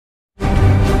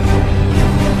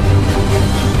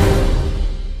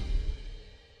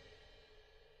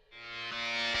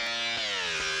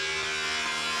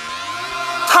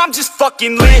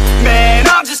fucking lit, man,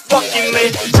 I'm just fucking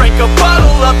lit. Drink a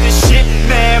bottle of this shit,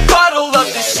 man, bottle of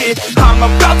this shit. I'm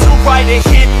about to write a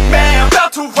hit, man,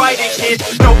 about to write a hit.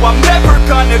 No, I'm never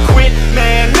gonna quit,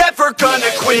 man, never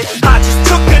gonna quit. I just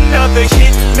took another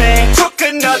hit, man, took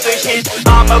another hit.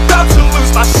 I'm about to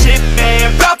lose my shit,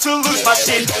 man, about to lose my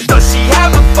shit. Does she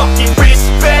have a fucking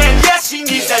wristband? Yeah, she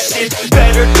needs that shit.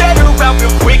 Better get her out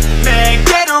real quick, man,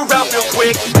 get her out real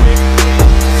quick.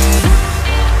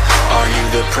 Are you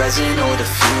the present or the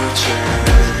future?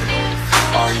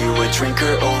 Are you a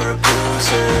drinker or a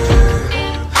boozer?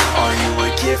 Are you a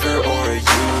giver or a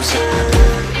user?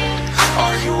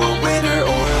 Are you a winner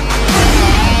or a loser?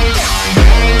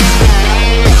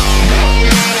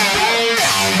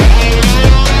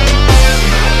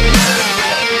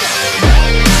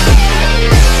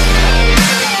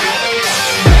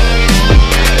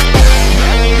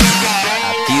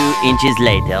 A few inches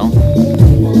later.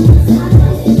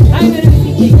 Hi, my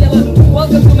name is Gelo.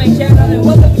 Welcome to my channel and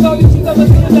welcome to our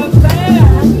YouTube.